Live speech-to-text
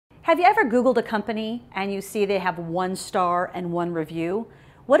Have you ever Googled a company and you see they have 1 star and 1 review?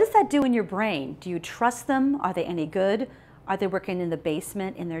 What does that do in your brain? Do you trust them? Are they any good? Are they working in the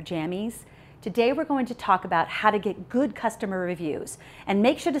basement in their jammies? Today we're going to talk about how to get good customer reviews. And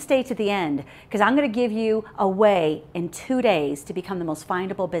make sure to stay to the end, because I'm going to give you a way in 2 days to become the most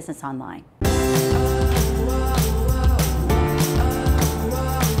findable business online.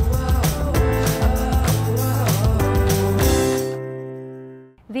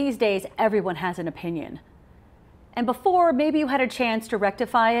 These days, everyone has an opinion. And before, maybe you had a chance to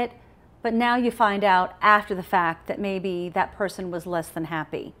rectify it, but now you find out after the fact that maybe that person was less than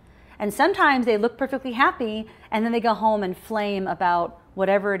happy. And sometimes they look perfectly happy, and then they go home and flame about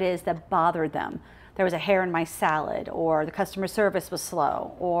whatever it is that bothered them. There was a hair in my salad, or the customer service was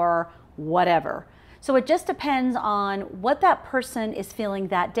slow, or whatever. So it just depends on what that person is feeling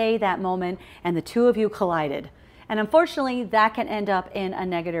that day, that moment, and the two of you collided. And unfortunately, that can end up in a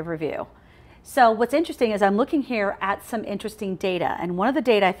negative review. So what's interesting is I'm looking here at some interesting data. And one of the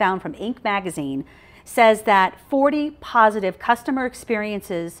data I found from Inc. magazine says that 40 positive customer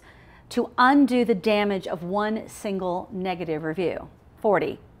experiences to undo the damage of 1 single negative review.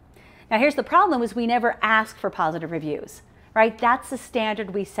 40. Now here's the problem, is we never ask for positive reviews, right? That's the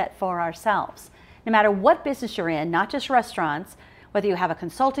standard we set for ourselves. No matter what business you're in, not just restaurants, whether you have a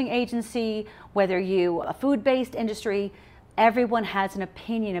consulting agency, whether you a food-based industry, everyone has an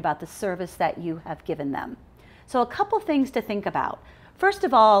opinion about the service that you have given them. So a couple things to think about. First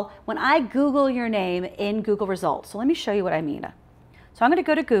of all, when I Google your name in Google results, so let me show you what I mean. So I'm going to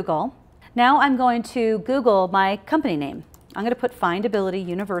go to Google. Now I'm going to Google my company name. I'm going to put Findability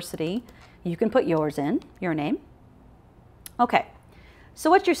University. You can put yours in, your name. Okay. So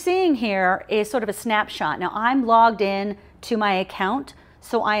what you're seeing here is sort of a snapshot. Now I'm logged in to my account,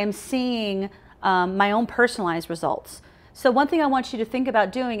 so I am seeing my own personalized results. So one thing I want you to think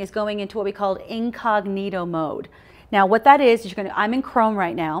about doing is going into what we call incognito mode. Now what that is I'm in Chrome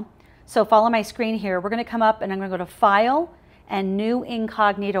right now, so follow my screen here. We're going to come up and I'm going to go to File and New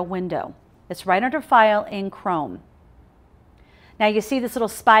Incognito Window. It's right under File in Chrome. Now you see this little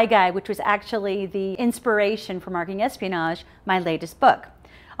spy guide, which was actually the inspiration for Marketing Espionage, my latest book.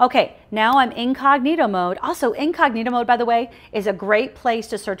 Okay, now I'm incognito mode. Also, incognito mode, by the way, is a great place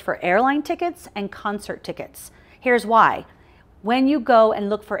to search for airline tickets and concert tickets. Here's why. When you go and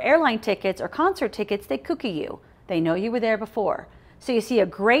look for airline tickets or concert tickets, they cookie you. They know you were there before. So you see a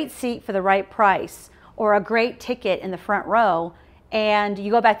great seat for the right price or a great ticket in the front row, and you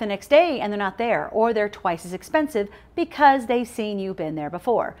go back the next day and they're not there, or they're twice as expensive because they've seen you been there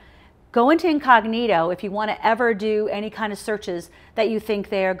before. Go into incognito if you want to ever do any kind of searches that you think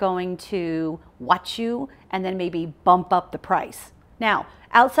they're going to watch you and then maybe bump up the price. Now,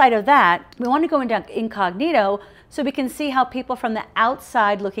 outside of that, we want to go into incognito so we can see how people from the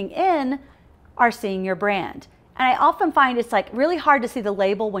outside looking in are seeing your brand. And I often find it's like really hard to see the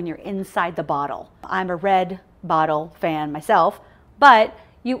label when you're inside the bottle. I'm a red bottle fan myself, but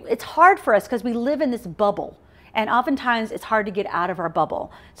it's hard for us because we live in this bubble. And oftentimes it's hard to get out of our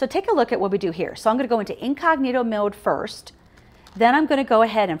bubble. So take a look at what we do here. So I'm going to go into incognito mode first. Then I'm going to go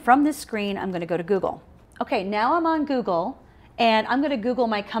ahead and from this screen, I'm going to go to Google. Okay, now I'm on Google and I'm going to Google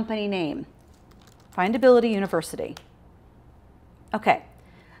my company name, Findability University. Okay,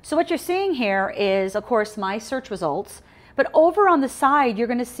 so what you're seeing here is, of course, my search results. But over on the side, you're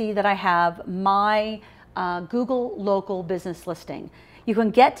going to see that I have my Google local business listing. You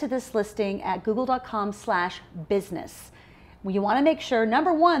can get to this listing at google.com/business. You want to make sure,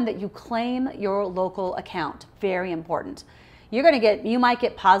 number one, that you claim your local account. Very important. You might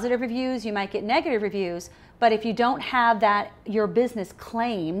get positive reviews, you might get negative reviews, but if you don't have your business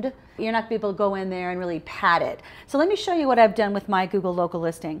claimed, you're not going to be able to go in there and really pad it. So let me show you what I've done with my Google local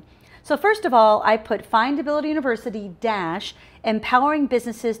listing. So first of all, I put Findability University - empowering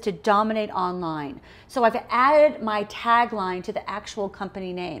businesses to dominate online. So I've added my tagline to the actual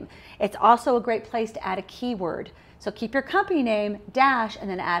company name. It's also a great place to add a keyword. So keep your company name - and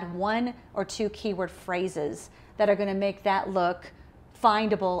then add 1 or 2 keyword phrases that are going to make that look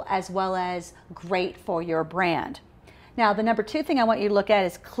findable as well as great for your brand. Now the number 2 thing I want you to look at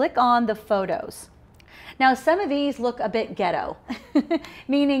is click on the photos. Now some of these look a bit ghetto,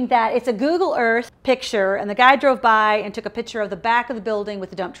 meaning that it's a Google Earth picture and the guy drove by and took a picture of the back of the building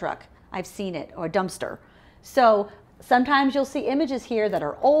with a dump truck. I've seen it, or a dumpster. So sometimes you'll see images here that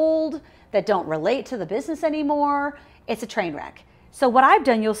are old, that don't relate to the business anymore. It's a train wreck. So what I've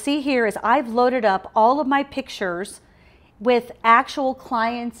done, you'll see here, is I've loaded up all of my pictures with actual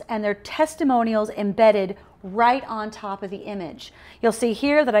clients and their testimonials embedded right on top of the image. You'll see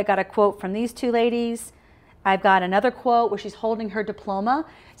here that I got a quote from these 2 ladies. I've got another quote where she's holding her diploma.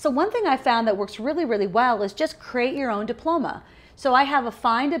 So one thing I found that works really, really well is just create your own diploma. So I have a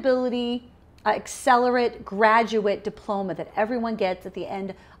Findability Accelerate Graduate Diploma that everyone gets at the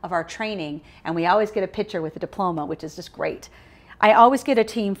end of our training. And we always get a picture with the diploma, which is just great. I always get a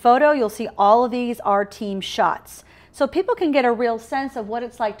team photo. You'll see all of these are team shots. So people can get a real sense of what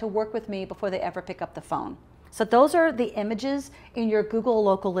it's like to work with me before they ever pick up the phone. So those are the images in your Google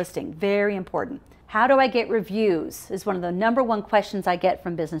local listing. Very important. How do I get reviews is one of the #1 questions I get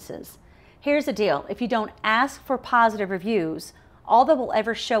from businesses. Here's the deal. If you don't ask for positive reviews, all that will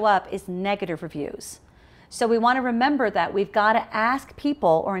ever show up is negative reviews. So we want to remember that we've got to ask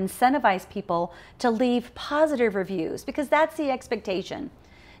people or incentivize people to leave positive reviews because that's the expectation.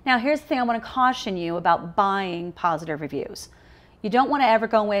 Now, here's the thing I want to caution you about buying positive reviews. You don't want to ever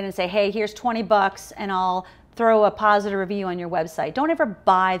go in and say, hey, here's 20 bucks and I'll throw a positive review on your website. Don't ever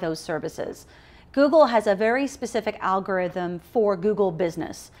buy those services. Google has a very specific algorithm for Google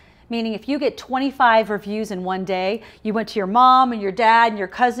business, meaning if you get 25 reviews in one day, you went to your mom and your dad and your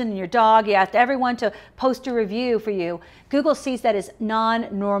cousin and your dog, you asked everyone to post a review for you. Google sees that as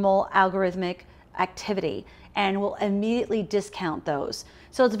non-normal algorithmic activity and will immediately discount those.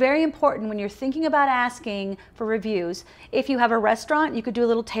 So it's very important when you're thinking about asking for reviews. If you have a restaurant, you could do a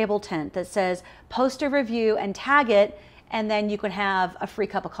little table tent that says post a review and tag it, and then you can have a free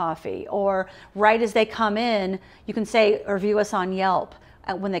cup of coffee. Or right as they come in, you can say review us on Yelp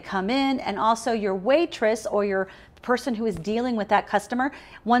when they come in, and also your waitress or your person who is dealing with that customer,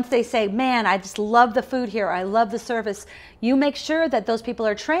 once they say, man, I just love the food here, I love the service, you make sure that those people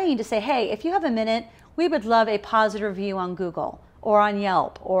are trained to say, hey, if you have a minute, we would love a positive review on Google or on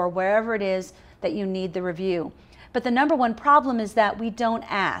Yelp or wherever it is that you need the review. But the #1 problem is that we don't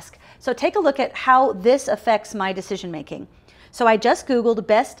ask. So take a look at how this affects my decision making. So I just Googled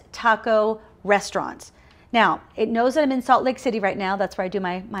best taco restaurants. Now, it knows that I'm in Salt Lake City right now. That's where I do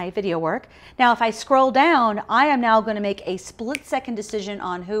my video work. Now, if I scroll down, I am now going to make a split-second decision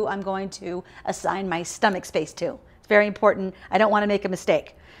on who I'm going to assign my stomach space to. It's very important. I don't want to make a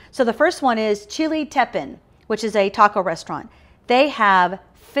mistake. So the first one is Chili Teppan, which is a taco restaurant. They have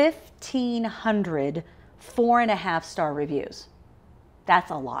 1,500 4.5-star reviews.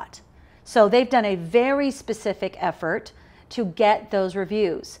 That's a lot. So they've done a very specific effort to get those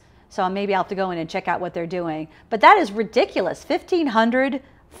reviews. So maybe I'll have to go in and check out what they're doing. But that is ridiculous. 1,500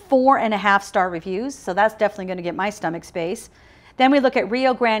 4.5-star reviews. So that's definitely going to get my stomach space. Then we look at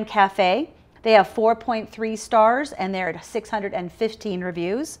Rio Grande Cafe. They have 4.3 stars and they're at 615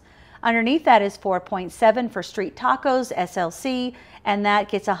 reviews. Underneath that is 4.7 for Street Tacos, SLC, and that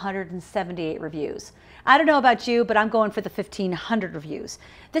gets 178 reviews. I don't know about you, but I'm going for the 1,500 reviews.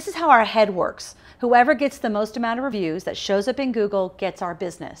 This is how our head works. Whoever gets the most amount of reviews that shows up in Google gets our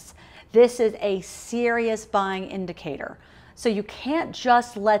business. This is a serious buying indicator. So you can't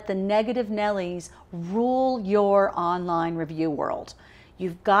just let the negative Nellies rule your online review world.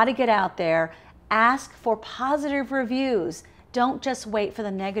 You've got to get out there, ask for positive reviews. Don't just wait for the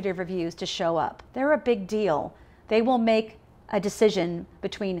negative reviews to show up. They're a big deal. They will make a decision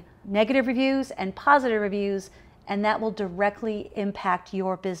between negative reviews and positive reviews, and that will directly impact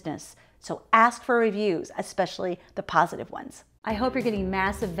your business. So ask for reviews, especially the positive ones. I hope you're getting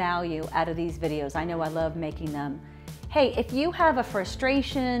massive value out of these videos. I know I love making them. Hey, if you have a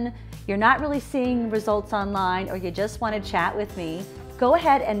frustration, you're not really seeing results online, or you just want to chat with me, go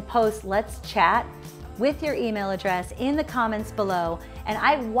ahead and post "Let's chat" with your email address in the comments below, and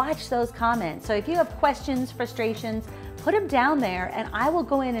I watch those comments. So if you have questions, frustrations, put them down there and I will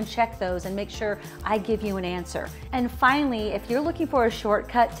go in and check those and make sure I give you an answer. And finally, if you're looking for a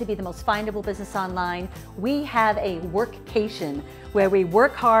shortcut to be the most findable business online, we have a workcation where we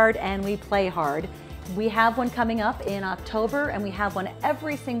work hard and we play hard. We have one coming up in October and we have one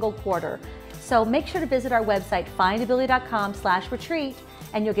every single quarter. So make sure to visit our website, findability.com/retreat,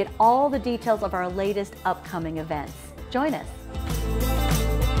 and you'll get all the details of our latest upcoming events. Join us.